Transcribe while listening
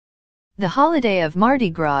The holiday of Mardi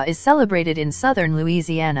Gras is celebrated in southern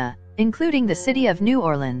Louisiana, including the city of New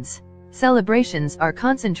Orleans. Celebrations are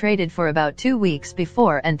concentrated for about 2 weeks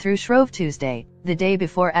before and through Shrove Tuesday, the day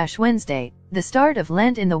before Ash Wednesday, the start of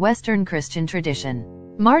Lent in the Western Christian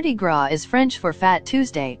tradition. Mardi Gras is French for Fat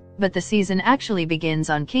Tuesday, but the season actually begins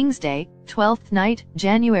on King's Day, 12th night,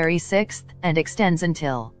 January 6th, and extends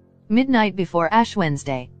until midnight before Ash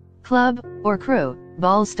Wednesday. Club, or crew,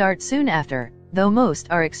 balls start soon after, though most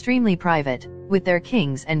are extremely private, with their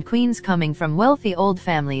kings and queens coming from wealthy old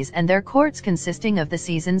families and their courts consisting of the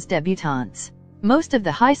season's debutantes. Most of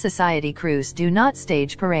the high society crews do not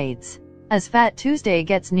stage parades. As Fat Tuesday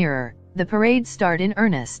gets nearer, the parades start in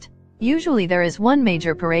earnest. Usually there is one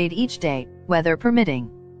major parade each day, weather permitting.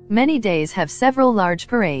 Many days have several large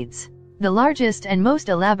parades. The largest and most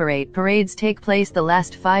elaborate parades take place the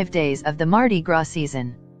last 5 days of the Mardi Gras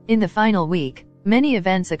season. In the final week, many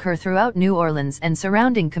events occur throughout New Orleans and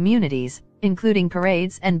surrounding communities, including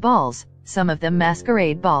parades and balls, some of them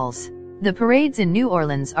masquerade balls. The parades in New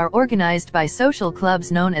Orleans are organized by social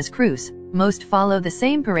clubs known as crews. Most follow the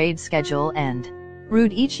same parade schedule and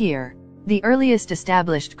route each year. The earliest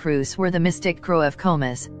established crews were the Mystic Crew of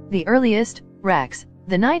Comus, the earliest, Rax,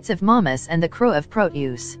 the Knights of Momus and the Crew of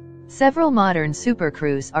Proteus. Several modern super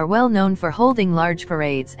crews are well known for holding large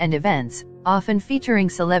parades and events, often featuring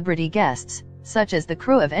celebrity guests, such as the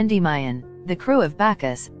Crew of Endymion, the Crew of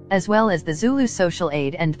Bacchus, as well as the Zulu Social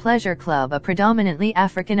Aid and Pleasure Club, a predominantly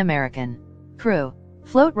African-American crew.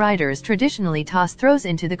 Float riders traditionally toss throws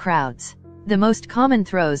into the crowds. The most common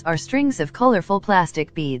throws are strings of colorful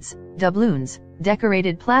plastic beads, doubloons,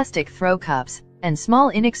 decorated plastic throw cups, and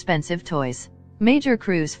small inexpensive toys. Major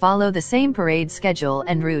crews follow the same parade schedule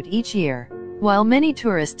and route each year. While many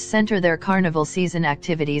tourists center their carnival season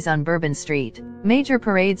activities on Bourbon Street, major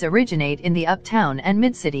parades originate in the Uptown and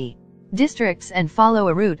Mid-City districts and follow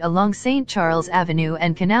a route along St. Charles Avenue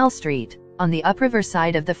and Canal Street, on the upriver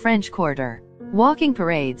side of the French Quarter. Walking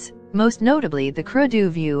parades, most notably the Creux du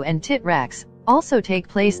Vieux and Tit Rax, also take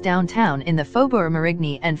place downtown in the Faubourg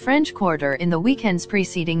Marigny and French Quarter in the weekends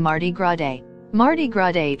preceding Mardi Gras Day. Mardi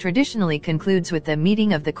Gras Day traditionally concludes with the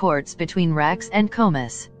meeting of the courts between Rax and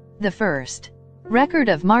Comus. The first record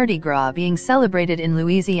of Mardi Gras being celebrated in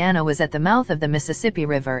Louisiana was at the mouth of the Mississippi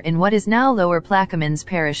River in what is now Lower Plaquemines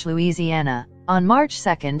Parish, Louisiana, on March 2,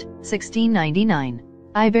 1699.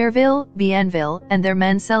 Iberville, Bienville, and their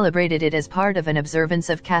men celebrated it as part of an observance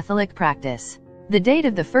of Catholic practice. The date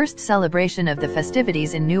of the first celebration of the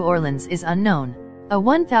festivities in New Orleans is unknown. A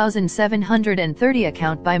 1730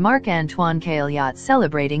 account by Marc-Antoine Cailliot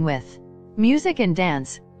celebrating with music and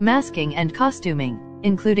dance, masking and costuming,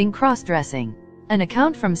 including cross-dressing. An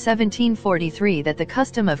account from 1743 that the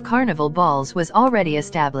custom of carnival balls was already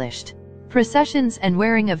established. Processions and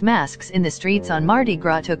wearing of masks in the streets on Mardi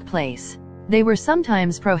Gras took place. They were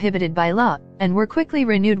sometimes prohibited by law, and were quickly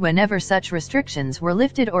renewed whenever such restrictions were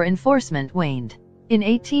lifted or enforcement waned. In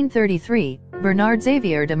 1833, Bernard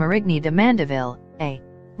Xavier de Marigny de Mandeville, a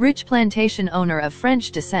rich plantation owner of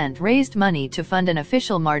French descent, raised money to fund an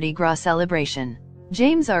official Mardi Gras celebration.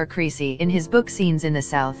 James R. Creasy, in his book Scenes in the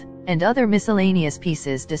South, and other miscellaneous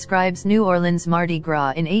pieces, describes New Orleans Mardi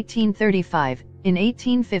Gras in 1835. In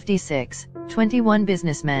 1856, 21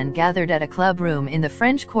 businessmen gathered at a club room in the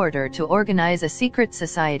French Quarter to organize a secret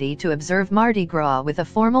society to observe Mardi Gras with a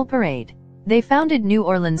formal parade. They founded New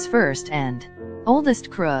Orleans' first and oldest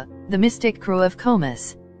crew, the Mystic Crew of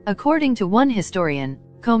Comus. According to one historian,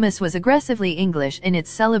 Comus was aggressively English in its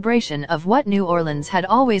celebration of what New Orleans had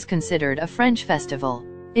always considered a French festival.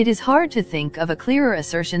 It is hard to think of a clearer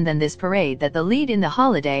assertion than this parade that the lead in the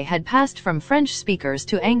holiday had passed from French speakers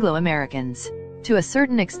to Anglo-Americans. To a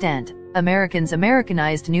certain extent, Americans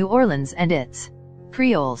Americanized New Orleans and its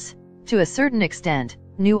Creoles. To a certain extent,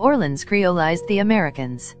 New Orleans Creolized the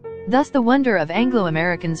Americans. Thus the wonder of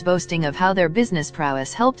Anglo-Americans boasting of how their business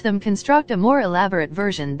prowess helped them construct a more elaborate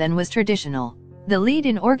version than was traditional. The lead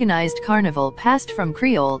in organized carnival passed from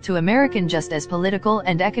Creole to American just as political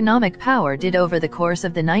and economic power did over the course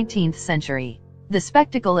of the 19th century. The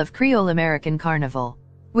spectacle of Creole American Carnival,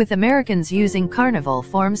 with Americans using carnival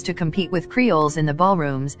forms to compete with Creoles in the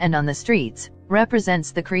ballrooms and on the streets,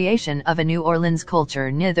 represents the creation of a New Orleans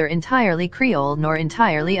culture neither entirely Creole nor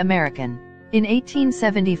entirely American. In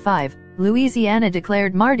 1875, Louisiana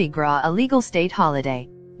declared Mardi Gras a legal state holiday.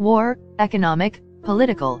 War, economic,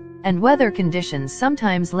 political, and weather conditions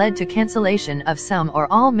sometimes led to cancellation of some or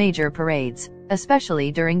all major parades,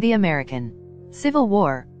 especially during the American Civil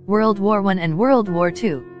War, World War I and World War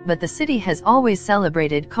II, but the city has always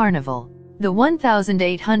celebrated Carnival. The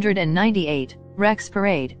 1898 Rex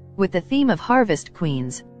Parade, with the theme of Harvest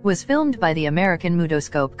Queens, was filmed by the American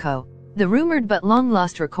Mutoscope Co. The rumored but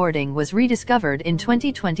long-lost recording was rediscovered in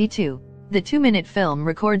 2022. The 2-minute film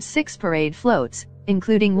records 6 parade floats,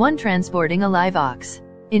 including one transporting a live ox.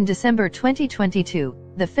 In December 2022,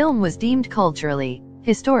 the film was deemed culturally,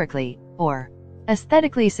 historically, or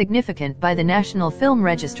aesthetically significant by the National Film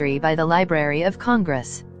Registry by the Library of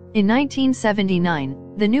Congress. In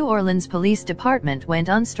 1979, the New Orleans Police Department went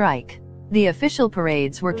on strike. The official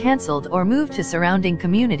parades were canceled or moved to surrounding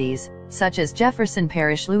communities, such as Jefferson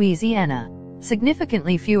Parish, Louisiana.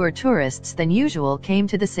 Significantly fewer tourists than usual came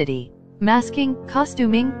to the city. Masking,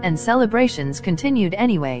 costuming, and celebrations continued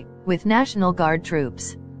anyway, with National Guard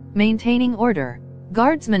troops maintaining order.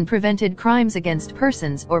 Guardsmen prevented crimes against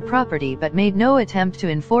persons or property but made no attempt to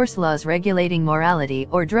enforce laws regulating morality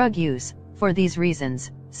or drug use. For these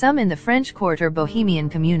reasons, some in the French Quarter Bohemian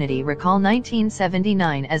community recall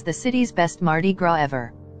 1979 as the city's best Mardi Gras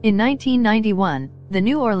ever. In 1991, the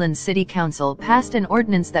New Orleans City Council passed an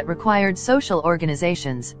ordinance that required social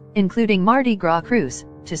organizations, including Mardi Gras crews,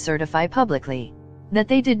 to certify publicly that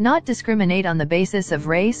they did not discriminate on the basis of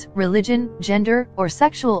race, religion, gender, or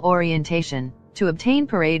sexual orientation, to obtain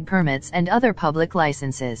parade permits and other public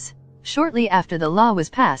licenses. Shortly after the law was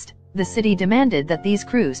passed, the city demanded that these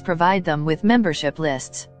crews provide them with membership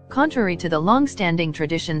lists, contrary to the long-standing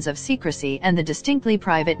traditions of secrecy and the distinctly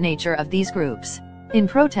private nature of these groups. In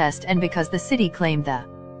protest and because the city claimed the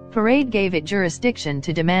parade gave it jurisdiction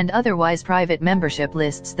to demand otherwise private membership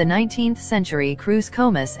lists, the 19th-century crews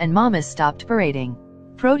Comus and Momus stopped parading.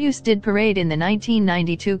 Produce did parade in the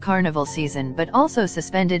 1992 carnival season but also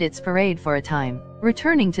suspended its parade for a time,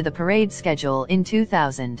 returning to the parade schedule in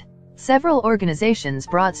 2000. Several organizations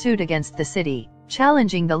brought suit against the city,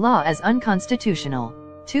 challenging the law as unconstitutional.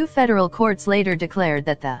 2 federal courts later declared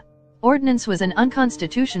that the ordinance was an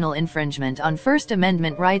unconstitutional infringement on First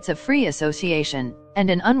Amendment rights of free association, and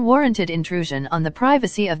an unwarranted intrusion on the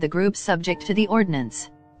privacy of the groups subject to the ordinance.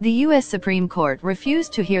 The U.S. Supreme Court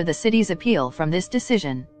refused to hear the city's appeal from this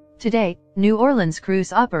decision. Today, New Orleans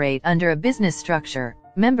crews operate under a business structure.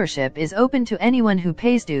 Membership is open to anyone who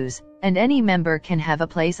pays dues, and any member can have a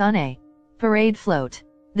place on a parade float.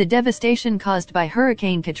 The devastation caused by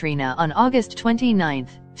Hurricane Katrina on August 29,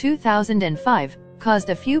 2005, caused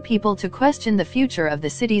a few people to question the future of the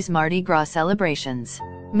city's Mardi Gras celebrations.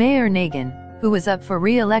 Mayor Nagin, who was up for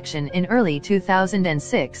re-election in early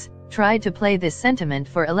 2006, tried to play this sentiment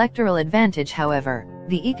for electoral advantage. However,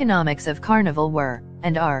 the economics of Carnival were,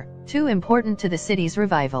 and are, too important to the city's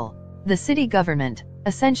revival. The city government,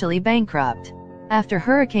 essentially bankrupt after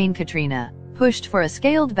Hurricane Katrina, pushed for a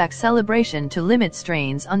scaled-back celebration to limit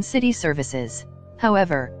strains on city services.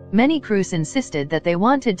 However, many crews insisted that they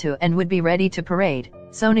wanted to and would be ready to parade,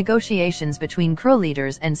 so negotiations between crew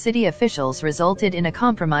leaders and city officials resulted in a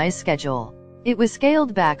compromise schedule. It was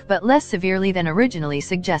scaled back but less severely than originally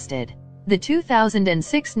suggested. The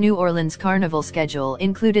 2006 New Orleans Carnival schedule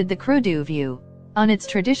included the Croix du Vieux on its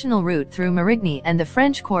traditional route through Marigny and the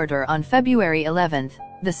French Quarter on February 11,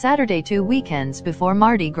 the Saturday 2 weekends before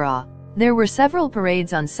Mardi Gras. There were several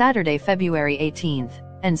parades on Saturday, February 18,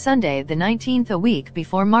 and Sunday the 19th, a week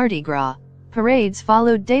before Mardi Gras. Parades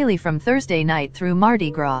followed daily from Thursday night through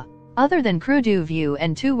Mardi Gras. Other than Croix du Vieux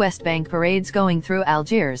and 2 West Bank parades going through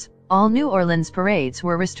Algiers, all New Orleans parades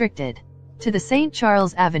were restricted to the St.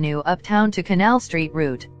 Charles Avenue uptown to Canal Street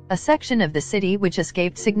route, a section of the city which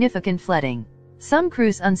escaped significant flooding. Some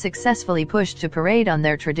crews unsuccessfully pushed to parade on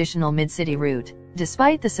their traditional mid-city route,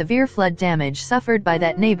 despite the severe flood damage suffered by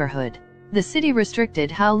that neighborhood. The city restricted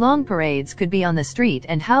how long parades could be on the street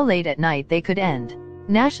and how late at night they could end.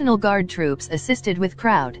 National Guard troops assisted with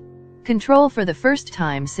crowd control for the first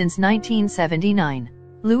time since 1979.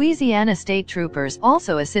 Louisiana state troopers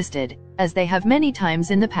also assisted, as they have many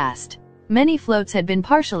times in the past. Many floats had been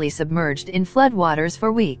partially submerged in floodwaters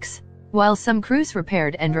for weeks. While some crews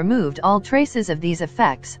repaired and removed all traces of these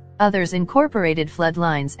effects, others incorporated flood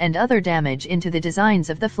lines and other damage into the designs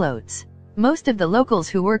of the floats. Most of the locals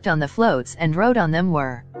who worked on the floats and rode on them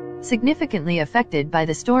were significantly affected by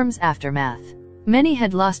the storm's aftermath. Many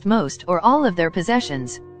had lost most or all of their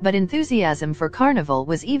possessions, but enthusiasm for Carnival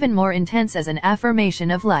was even more intense as an affirmation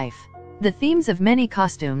of life. The themes of many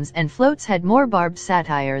costumes and floats had more barbed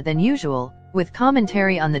satire than usual, with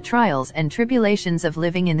commentary on the trials and tribulations of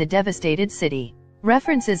living in the devastated city.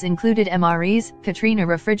 References included MREs, Katrina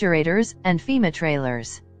refrigerators, and FEMA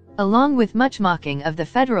trailers, along with much mocking of the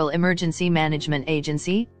Federal Emergency Management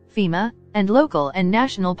Agency, FEMA, and local and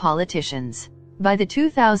national politicians. By the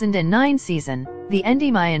 2009 season, the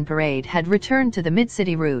Endymion Parade had returned to the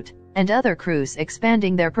Mid-City route, and other crews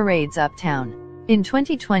expanding their parades uptown. In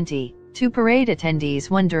 2020, 2 parade attendees,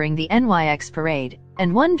 one during the NYX Parade,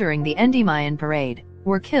 and one during the Endymion Parade,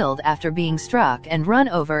 were killed after being struck and run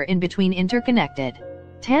over in between interconnected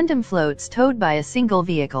tandem floats towed by a single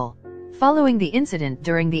vehicle. Following the incident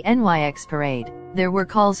during the NYX parade, there were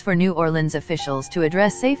calls for New Orleans officials to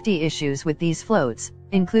address safety issues with these floats,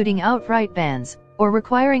 including outright bans, or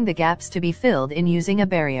requiring the gaps to be filled in using a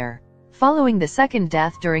barrier. Following the second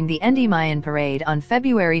death during the Indy Mayan parade on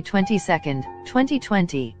February 22,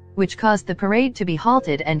 2020, which caused the parade to be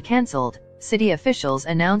halted and cancelled, city officials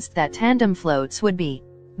announced that tandem floats would be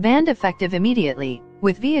banned effective immediately,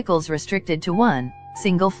 with vehicles restricted to one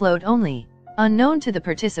single float only. Unknown to the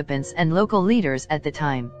participants and local leaders at the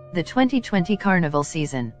time, the 2020 carnival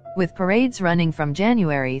season, with parades running from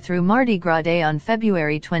January through Mardi Gras Day on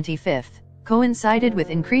February 25, coincided with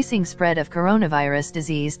increasing spread of coronavirus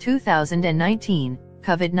disease 2019,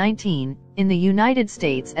 COVID-19, in the United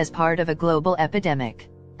States as part of a global epidemic.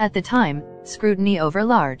 At the time, scrutiny over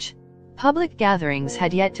large public gatherings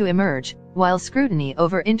had yet to emerge, while scrutiny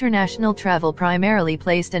over international travel primarily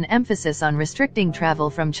placed an emphasis on restricting travel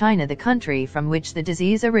from China, the country from which the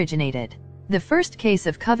disease originated. The first case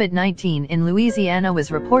of COVID-19 in Louisiana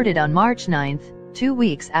was reported on March 9, 2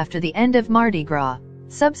 weeks after the end of Mardi Gras.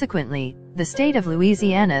 Subsequently, the state of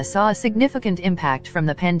Louisiana saw a significant impact from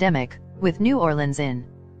the pandemic, with New Orleans in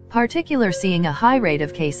particular seeing a high rate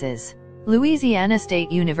of cases. Louisiana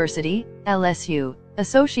State University, LSU,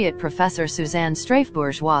 Associate Professor Suzanne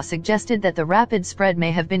Strafe-Bourgeois suggested that the rapid spread may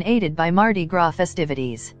have been aided by Mardi Gras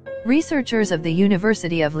festivities. Researchers of the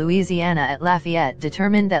University of Louisiana at Lafayette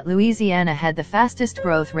determined that Louisiana had the fastest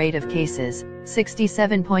growth rate of cases,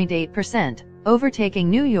 67.8%, overtaking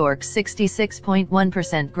New York's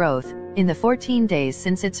 66.1% growth, in the 14 days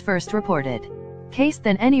since its first reported case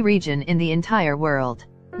than any region in the entire world.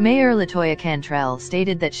 Mayor LaToya Cantrell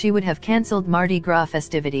stated that she would have canceled Mardi Gras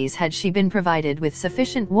festivities had she been provided with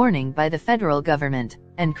sufficient warning by the federal government,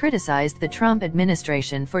 and criticized the Trump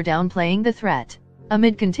administration for downplaying the threat.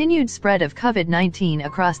 Amid continued spread of COVID-19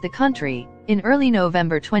 across the country, in early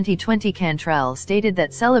November 2020 Cantrell stated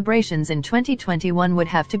that celebrations in 2021 would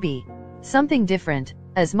have to be something different,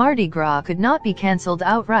 as Mardi Gras could not be canceled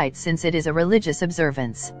outright since it is a religious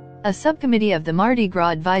observance. A subcommittee of the Mardi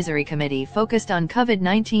Gras Advisory Committee focused on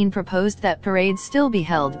COVID-19 proposed that parades still be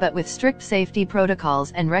held but with strict safety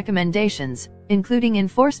protocols and recommendations, including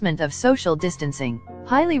enforcement of social distancing,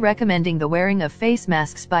 highly recommending the wearing of face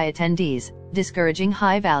masks by attendees, discouraging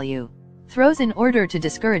high-value throws in order to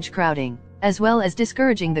discourage crowding, as well as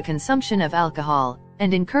discouraging the consumption of alcohol,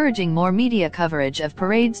 and encouraging more media coverage of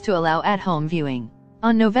parades to allow at-home viewing.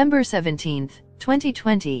 On November 17,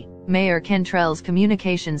 2020, Mayor Cantrell's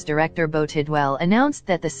communications director Bo Tidwell announced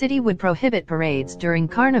that the city would prohibit parades during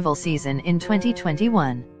carnival season in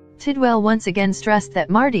 2021. Tidwell once again stressed that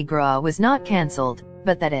Mardi Gras was not cancelled,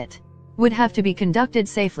 but that it would have to be conducted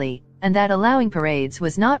safely, and that allowing parades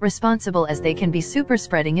was not responsible as they can be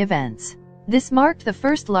super-spreading events. This marked the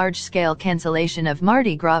first large-scale cancellation of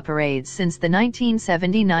Mardi Gras parades since the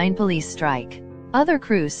 1979 police strike. Other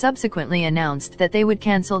crews subsequently announced that they would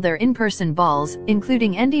cancel their in-person balls,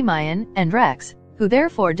 including Indy Mayan and Rex, who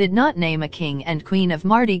therefore did not name a king and queen of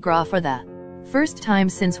Mardi Gras for the first time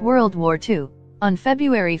since World War II. On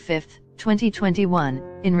February 5, 2021,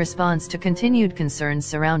 in response to continued concerns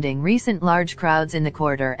surrounding recent large crowds in the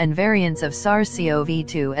quarter and variants of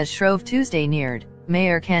SARS-CoV-2 as Shrove Tuesday neared,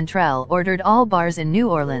 Mayor Cantrell ordered all bars in New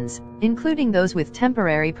Orleans, including those with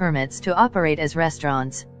temporary permits to operate as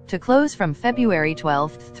restaurants, to close from February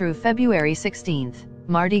 12 through February 16,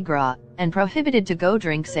 Mardi Gras, and prohibited to-go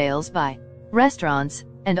drink sales by restaurants,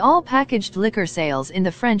 and all packaged liquor sales in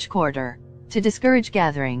the French Quarter. To discourage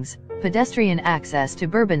gatherings, pedestrian access to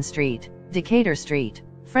Bourbon Street, Decatur Street,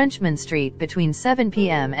 Frenchman Street between 7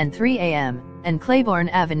 p.m. and 3 a.m., and Claiborne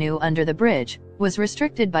Avenue under the bridge, was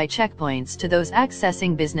restricted by checkpoints to those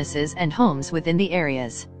accessing businesses and homes within the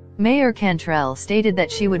areas. Mayor Cantrell stated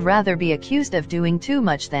that she would rather be accused of doing too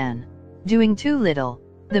much than doing too little.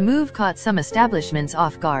 The move caught some establishments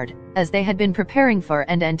off guard, as they had been preparing for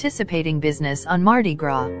and anticipating business on Mardi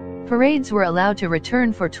Gras. Parades were allowed to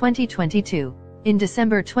return for 2022. In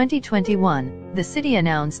December 2021, the city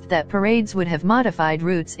announced that parades would have modified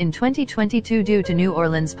routes in 2022 due to New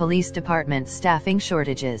Orleans Police Department staffing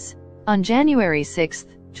shortages. On January 6,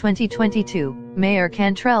 2022, Mayor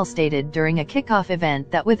Cantrell stated during a kickoff event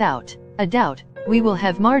that without a doubt, we will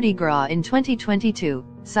have Mardi Gras in 2022,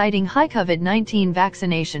 citing high COVID-19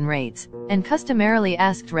 vaccination rates, and customarily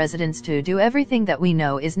asked residents to do everything that we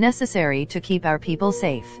know is necessary to keep our people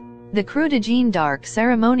safe. The Croix de Jeanne d'Arc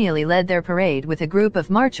ceremonially led their parade with a group of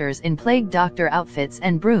marchers in plague doctor outfits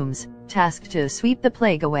and brooms, tasked to sweep the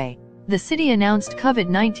plague away. The city announced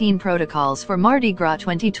COVID-19 protocols for Mardi Gras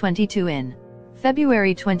 2022 in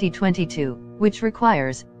February 2022, which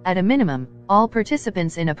requires, at a minimum, all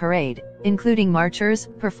participants in a parade, including marchers,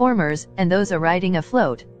 performers, and those riding a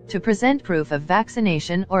float, to present proof of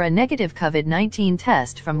vaccination or a negative COVID-19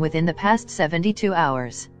 test from within the past 72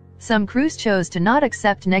 hours. Some crews chose to not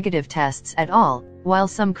accept negative tests at all, while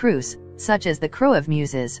some crews, such as the Crow of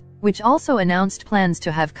Muses, which also announced plans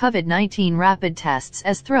to have COVID-19 rapid tests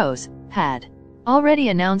as throws, had already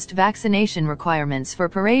announced vaccination requirements for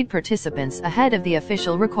parade participants ahead of the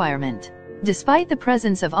official requirement. Despite the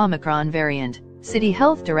presence of Omicron variant, City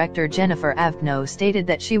Health Director Jennifer Avno stated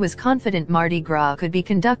that she was confident Mardi Gras could be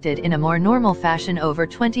conducted in a more normal fashion over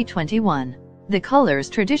 2021. The colors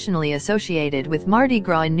traditionally associated with Mardi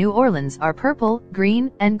Gras in New Orleans are purple,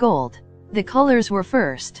 green, and gold. The colors were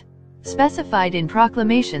first specified in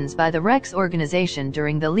proclamations by the Rex organization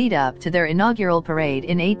during the lead-up to their inaugural parade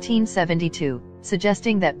in 1872,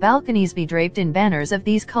 suggesting that balconies be draped in banners of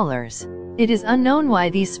these colors. It is unknown why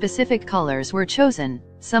these specific colors were chosen.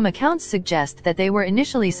 Some accounts suggest that they were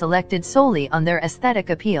initially selected solely on their aesthetic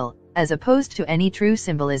appeal, as opposed to any true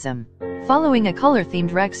symbolism. Following a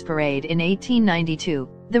color-themed Rex parade in 1892,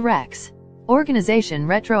 the Rex organization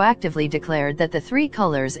retroactively declared that the three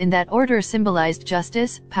colors in that order symbolized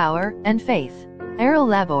justice, power, and faith. Errol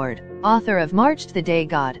Laborde, author of Marched the Day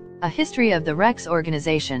God, A History of the Rex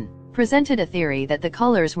Organization, presented a theory that the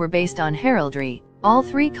colors were based on heraldry. All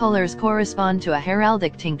three colors correspond to a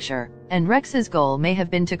heraldic tincture, and Rex's goal may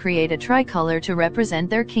have been to create a tricolor to represent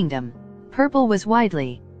their kingdom. Purple was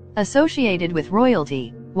widely associated with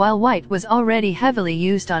royalty, while white was already heavily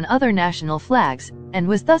used on other national flags, and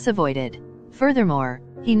was thus avoided. Furthermore,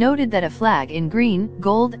 he noted that a flag in green,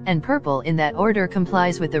 gold, and purple in that order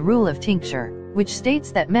complies with the rule of tincture, which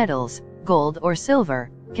states that metals, gold or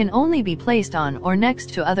silver, can only be placed on or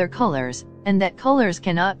next to other colors, and that colors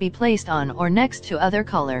cannot be placed on or next to other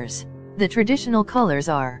colors. The traditional colors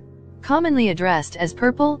are commonly addressed as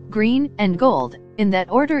purple, green, and gold, in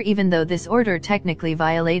that order, even though this order technically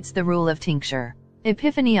violates the rule of tincture.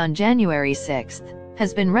 Epiphany on January 6th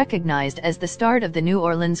has been recognized as the start of the New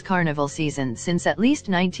Orleans Carnival season since at least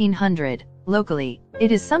 1900. Locally,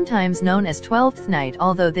 it is sometimes known as Twelfth Night,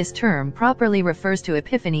 although this term properly refers to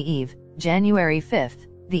Epiphany Eve, January 5th,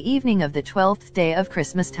 the evening of the 12th day of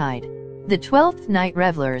Christmastide. The Twelfth Night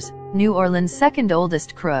Revelers, New Orleans' second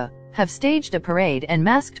oldest crew, have staged a parade and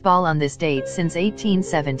masked ball on this date since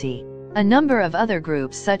 1870. A number of other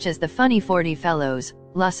groups such as the Funny 40 Fellows,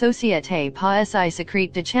 La Société Pas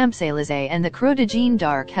Secrète de Champs-Élysées and the Croix de Jeanne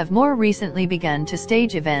d'Arc have more recently begun to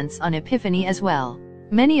stage events on Epiphany as well.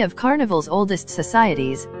 Many of Carnival's oldest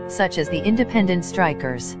societies, such as the Independent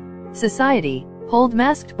Strikers Society, hold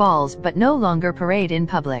masked balls but no longer parade in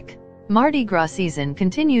public. Mardi Gras season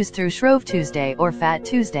continues through Shrove Tuesday or Fat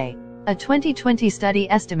Tuesday. A 2020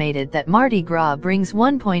 study estimated that Mardi Gras brings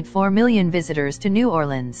 1.4 million visitors to New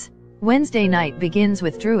Orleans. Wednesday night begins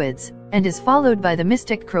with Druids, and is followed by the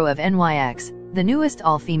Mystic Crew of NYX, the newest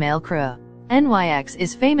all-female crew. NYX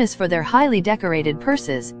is famous for their highly decorated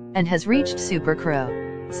purses, and has reached Super Crew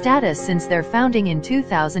status since their founding in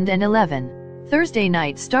 2011. Thursday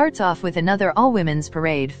night starts off with another all-women's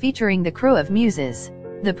parade featuring the Crow of Muses.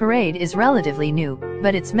 The parade is relatively new,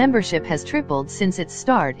 but its membership has tripled since its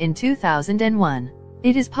start in 2001.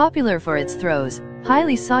 It is popular for its throws,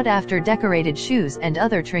 highly sought-after decorated shoes and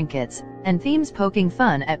other trinkets, and themes poking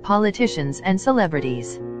fun at politicians and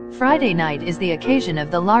celebrities. Friday night is the occasion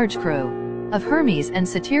of the large Crew of Hermes and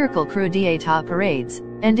satirical Crew d'État parades,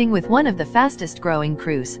 ending with one of the fastest-growing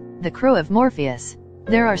crews, the Crew of Morpheus.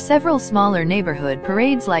 There are several smaller neighborhood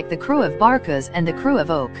parades like the Crew of Barcas and the Crew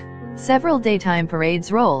of Oak. Several daytime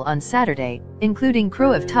parades roll on Saturday, including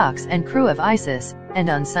Crew of Tux and Crew of Isis, and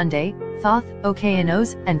on Sunday, Thoth,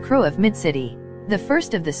 Okeanos, and Crew of Mid-City. The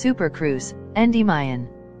first of the Super Crews, Endymion,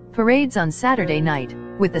 parades on Saturday night,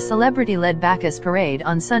 with the celebrity-led Bacchus parade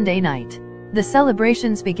on Sunday night. The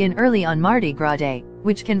celebrations begin early on Mardi Gras Day,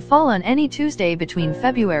 which can fall on any Tuesday between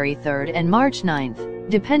February 3rd and March 9th,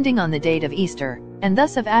 depending on the date of Easter, and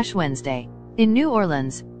thus of Ash Wednesday. In New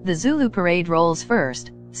Orleans, the Zulu parade rolls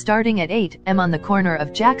first, starting at 8 am on the corner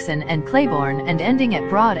of Jackson and Claiborne and ending at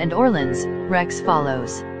Broad and Orleans. Rex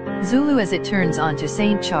follows Zulu as it turns onto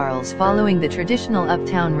St. Charles, following the traditional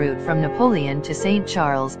uptown route from Napoleon to St.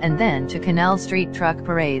 Charles and then to Canal Street. Truck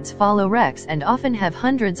parades follow Rex and often have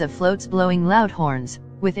hundreds of floats blowing loud horns,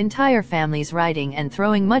 with entire families riding and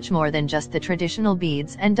throwing much more than just the traditional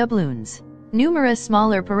beads and doubloons. Numerous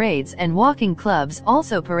smaller parades and walking clubs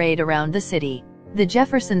also parade around the city. The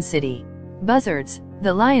Jefferson City Buzzards,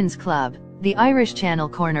 the Lions Club, the Irish Channel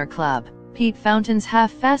Corner Club, Pete Fountain's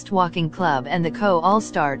half-fast walking club and the Co. all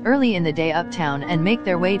start early in the day uptown and make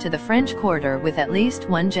their way to the French Quarter with at least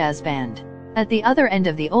one jazz band. At the other end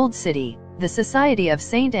of the Old City, the Society of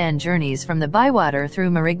St. Anne journeys from the Bywater through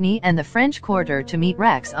Marigny and the French Quarter to meet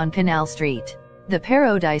Rex on Canal Street. The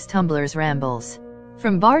Paradise Tumblers rambles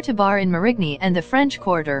from bar to bar in Marigny and the French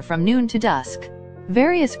Quarter from noon to dusk.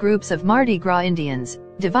 Various groups of Mardi Gras Indians,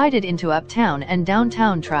 divided into uptown and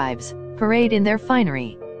downtown tribes, parade in their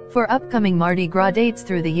finery. For upcoming Mardi Gras dates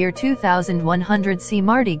through the year 2100, see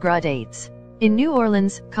Mardi Gras dates. In New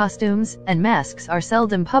Orleans, costumes and masks are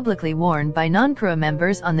seldom publicly worn by non-crew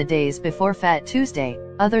members on the days before Fat Tuesday,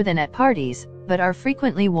 other than at parties, but are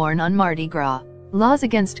frequently worn on Mardi Gras. Laws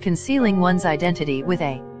against concealing one's identity with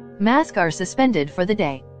a mask are suspended for the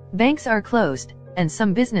day. Banks are closed, and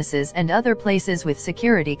some businesses and other places with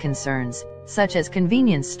security concerns, such as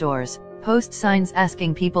convenience stores, post signs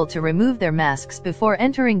asking people to remove their masks before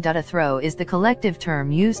entering. A throw is the collective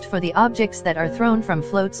term used for the objects that are thrown from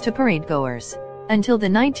floats to parade goers. Until the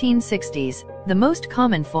 1960s, the most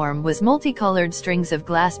common form was multicolored strings of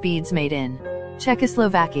glass beads made in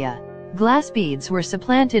Czechoslovakia. Glass beads were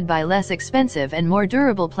supplanted by less expensive and more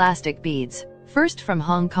durable plastic beads, first from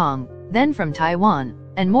Hong Kong, then from Taiwan,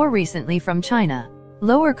 and more recently from China.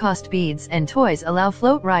 Lower-cost beads and toys allow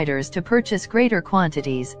float riders to purchase greater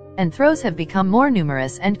quantities, and throws have become more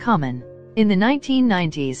numerous and common. In the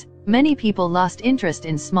 1990s, many people lost interest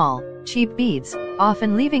in small, cheap beads,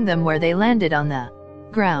 often leaving them where they landed on the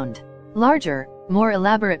ground. Larger, more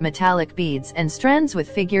elaborate metallic beads and strands with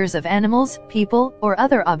figures of animals, people, or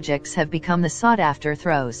other objects have become the sought-after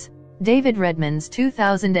throws. David Redman's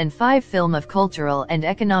 2005 film of cultural and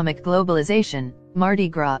economic globalization, Mardi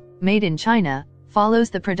Gras, Made in China, follows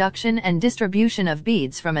the production and distribution of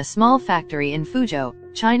beads from a small factory in Fuzhou,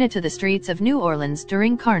 China to the streets of New Orleans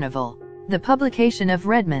during Carnival. The publication of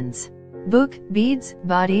Redman's book, Beads,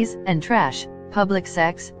 Bodies, and Trash, Public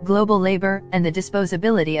Sex, Global Labor, and the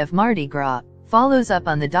Disposability of Mardi Gras, follows up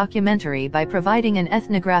on the documentary by providing an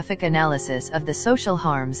ethnographic analysis of the social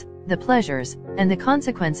harms, the pleasures, and the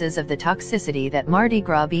consequences of the toxicity that Mardi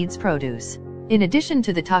Gras beads produce. In addition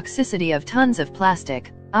to the toxicity of tons of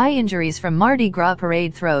plastic, eye injuries from Mardi Gras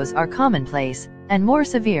parade throws are commonplace, and more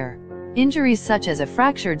severe. Injuries such as a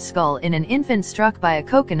fractured skull in an infant struck by a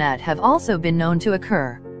coconut have also been known to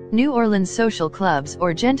occur. New Orleans social clubs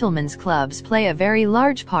or gentlemen's clubs play a very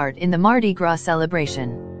large part in the Mardi Gras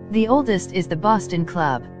celebration. The oldest is the Boston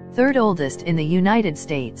Club, third oldest in the United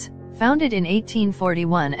States, founded in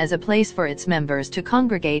 1841 as a place for its members to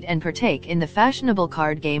congregate and partake in the fashionable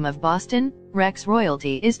card game of Boston. Rex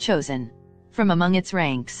royalty is chosen from among its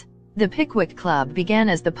ranks. The Pickwick Club began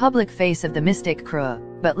as the public face of the Mystic Crew,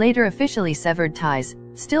 but later officially severed ties,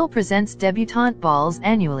 still presents debutante balls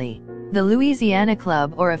annually. The Louisiana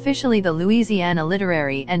Club, or officially the Louisiana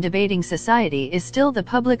Literary and Debating Society, is still the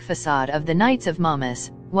public facade of the Knights of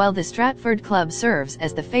Momus, while the Stratford Club serves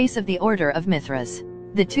as the face of the Order of Mithras.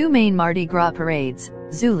 The two main Mardi Gras parades,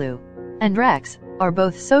 Zulu and Rex, are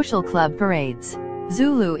both social club parades.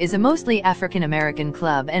 Zulu is a mostly African American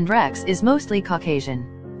club and Rex is mostly Caucasian.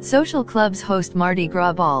 Social clubs host Mardi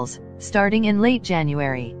Gras balls, starting in late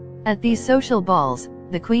January. At these social balls,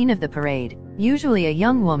 the queen of the parade, usually a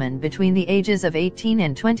young woman between the ages of 18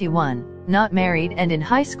 and 21, not married and in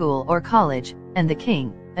high school or college, and the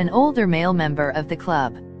king, an older male member of the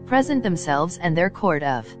club, present themselves and their court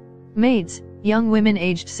of maids, young women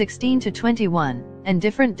aged 16 to 21, and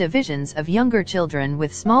different divisions of younger children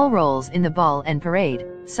with small roles in the ball and parade,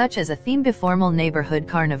 such as a theme-formal neighborhood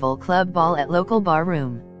carnival club ball at local bar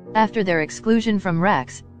room. After their exclusion from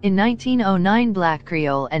Rex, in 1909, Black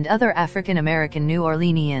Creole and other African American New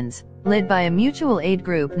Orleanians, led by a mutual aid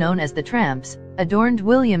group known as the Tramps, adorned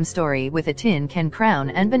William Story with a tin can crown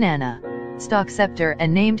and banana stalk scepter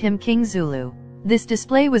and named him King Zulu. This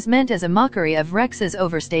display was meant as a mockery of Rex's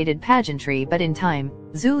overstated pageantry, but in time,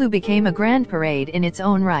 Zulu became a grand parade in its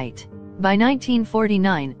own right. By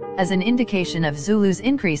 1949, as an indication of Zulu's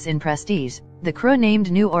increase in prestige, the Crew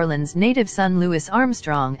named New Orleans native son Louis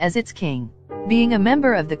Armstrong as its king. Being a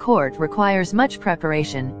member of the court requires much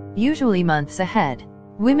preparation, usually months ahead.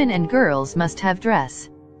 Women and girls must have dress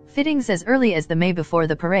fittings as early as the May before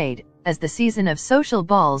the parade, as the season of social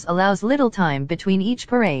balls allows little time between each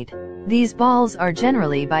parade. These balls are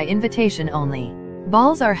generally by invitation only.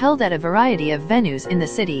 Balls are held at a variety of venues in the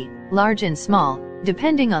city, large and small,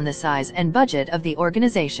 depending on the size and budget of the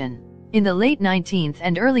organization. In the late 19th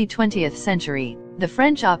and early 20th century, the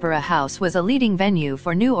French Opera House was a leading venue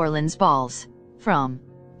for New Orleans balls. From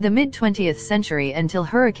the mid-20th century until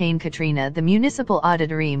Hurricane Katrina, the Municipal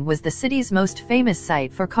Auditorium was the city's most famous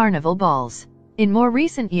site for carnival balls. In more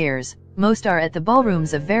recent years, most are at the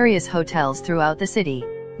ballrooms of various hotels throughout the city.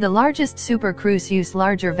 The largest Super Cruise use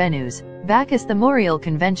larger venues, Bacchus the Memorial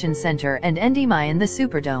Convention Center and Endymion the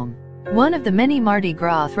Superdome. One of the many Mardi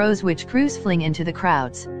Gras throws which crews fling into the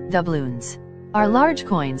crowds, doubloons, are large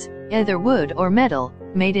coins, either wood or metal,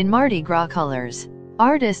 made in Mardi Gras colors.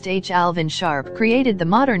 Artist H. Alvin Sharp created the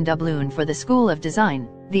modern doubloon for the School of Design,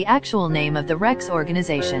 the actual name of the Rex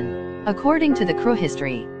organization. According to the crew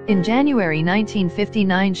history, in January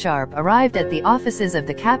 1959 Sharp arrived at the offices of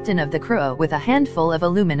the captain of the crew with a handful of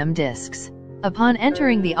aluminum discs. Upon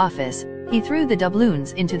entering the office, he threw the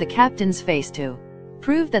doubloons into the captain's face to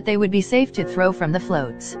prove that they would be safe to throw from the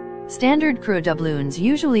floats. Standard crew doubloons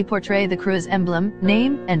usually portray the crew's emblem,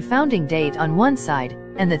 name, and founding date on one side,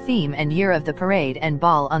 and the theme and year of the parade and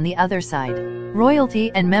ball on the other side.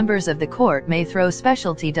 Royalty and members of the court may throw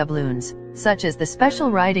specialty doubloons, such as the special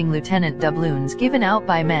riding lieutenant doubloons given out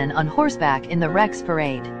by men on horseback in the Rex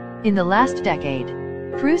parade. In the last decade,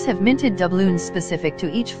 crews have minted doubloons specific to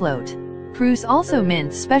each float. Crews also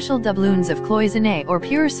mint special doubloons of cloisonné or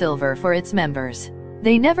pure silver for its members.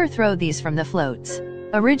 They never throw these from the floats.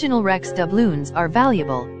 Original Rex doubloons are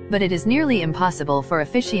valuable, but it is nearly impossible for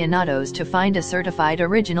aficionados to find a certified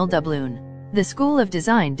original doubloon. The School of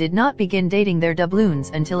Design did not begin dating their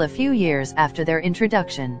doubloons until a few years after their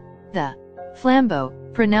introduction. The flambeau,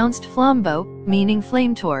 pronounced flambeau, meaning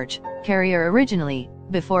flame torch, carrier originally,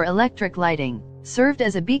 before electric lighting, served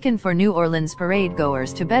as a beacon for New Orleans parade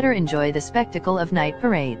goers to better enjoy the spectacle of night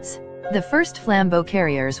parades. The first flambeau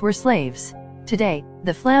carriers were slaves. Today,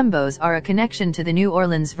 the flambeaux are a connection to the New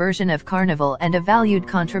Orleans version of Carnival and a valued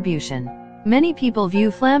contribution. Many people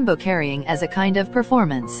view flambeau carrying as a kind of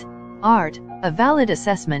performance art, a valid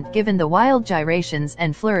assessment given the wild gyrations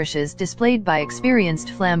and flourishes displayed by experienced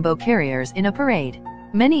flambeau carriers in a parade.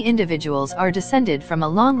 Many individuals are descended from a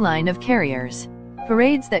long line of carriers.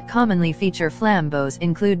 Parades that commonly feature flambeaux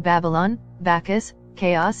include Babylon, Bacchus,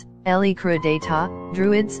 Chaos, Elie Creux d'Etat,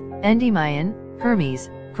 Druids, Endymion, Hermes,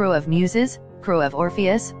 Crow of Muses, Crow of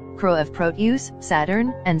Orpheus, Crow of Proteus,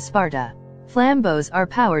 Saturn, and Sparta. Flambeaux are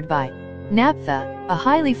powered by naphtha, a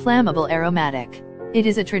highly flammable aromatic. It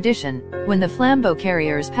is a tradition, when the flambeau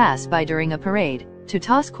carriers pass by during a parade, to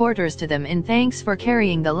toss quarters to them in thanks for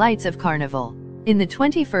carrying the lights of Carnival. In the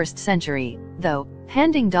 21st century, though,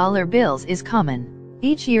 handing dollar bills is common.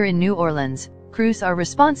 Each year in New Orleans, crews are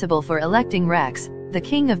responsible for electing Rex, the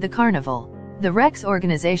king of the Carnival. The Rex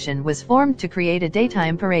organization was formed to create a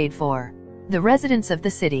daytime parade for the residents of the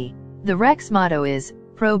city. The Rex motto is,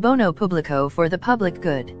 Pro Bono Publico, for the public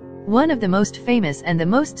good. One of the most famous and the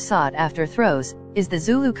most sought-after throws is the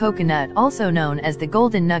Zulu coconut, also known as the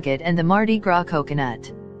Golden Nugget and the Mardi Gras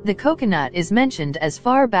coconut. The coconut is mentioned as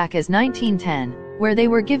far back as 1910, where they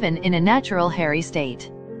were given in a natural hairy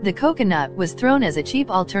state. The coconut was thrown as a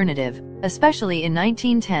cheap alternative, especially in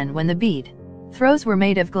 1910 when the bead throws were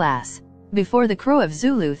made of glass. Before the crew of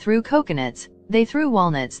Zulu threw coconuts, they threw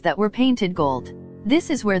walnuts that were painted gold. This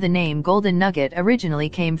is where the name Golden Nugget originally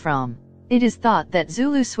came from. It is thought that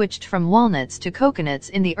Zulu switched from walnuts to coconuts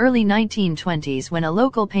in the early 1920s when a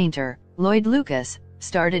local painter, Lloyd Lucas,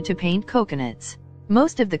 started to paint coconuts.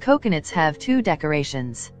 Most of the coconuts have two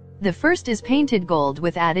decorations. The first is painted gold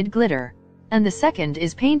with added glitter, and the second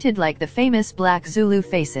is painted like the famous black Zulu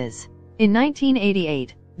faces. In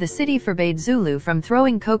 1988, the city forbade Zulu from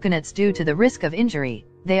throwing coconuts due to the risk of injury.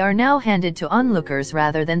 They are now handed to onlookers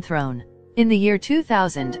rather than thrown. In the year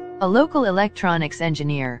 2000, a local electronics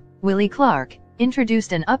engineer, Willie Clark,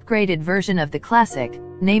 introduced an upgraded version of the classic,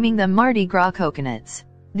 naming them Mardi Gras coconuts.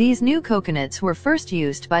 These new coconuts were first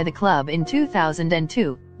used by the club in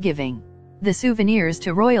 2002, giving the souvenirs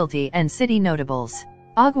to royalty and city notables.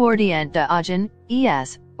 Aguardiente de Agen,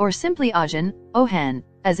 ES, or simply Agen, Ojan,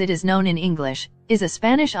 as it is known in English, is a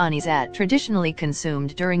Spanish anisette traditionally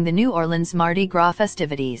consumed during the New Orleans Mardi Gras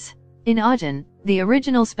festivities. In Agen, the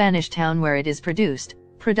original Spanish town where it is produced,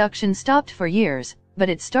 production stopped for years, but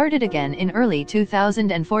it started again in early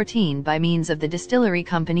 2014 by means of the distillery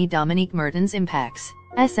company Dominique Mertens Impex,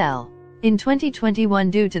 SL. In 2021,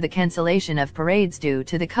 due to the cancellation of parades due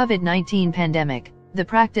to the COVID-19 pandemic, the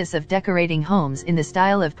practice of decorating homes in the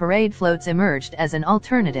style of parade floats emerged as an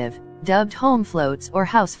alternative, dubbed home floats or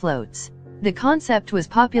house floats. The concept was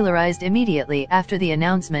popularized immediately after the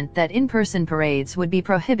announcement that in-person parades would be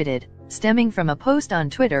prohibited, stemming from a post on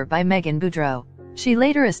Twitter by Megan Boudreau. She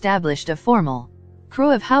later established a formal crew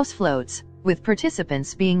of house floats, with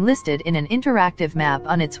participants being listed in an interactive map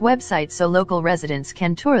on its website so local residents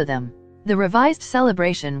can tour them. The revised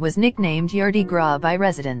celebration was nicknamed Mardi Gras by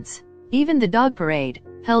residents. Even the dog parade,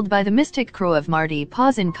 held by the Mystic Crew of Mardi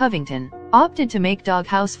Paws in Covington, opted to make dog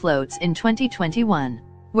house floats in 2021.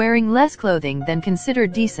 Wearing less clothing than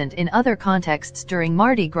considered decent in other contexts during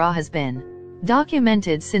Mardi Gras has been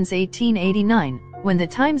documented since 1889, when the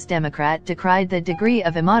Times-Democrat decried the degree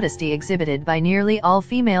of immodesty exhibited by nearly all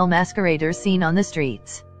female masqueraders seen on the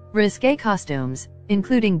streets. Risqué costumes,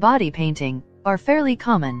 including body painting, are fairly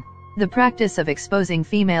common. The practice of exposing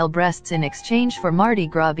female breasts in exchange for Mardi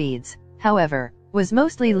Gras beads, however, was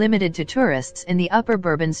mostly limited to tourists in the Upper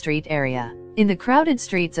Bourbon Street area. In the crowded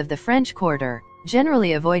streets of the French Quarter,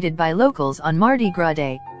 generally avoided by locals on Mardi Gras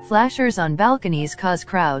Day, flashers on balconies cause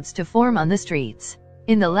crowds to form on the streets.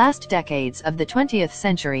 In the last decades of the 20th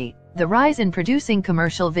century, the rise in producing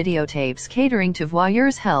commercial videotapes catering to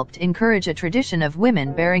voyeurs helped encourage a tradition of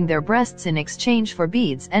women baring their breasts in exchange for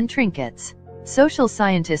beads and trinkets. Social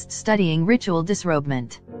scientists studying ritual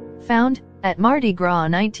disrobement found, at Mardi Gras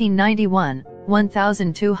 1991,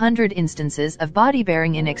 1,200 instances of body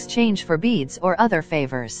baring in exchange for beads or other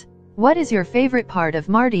favors. What is your favorite part of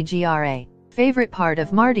Mardi Gras? Favorite part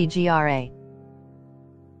of Mardi Gras?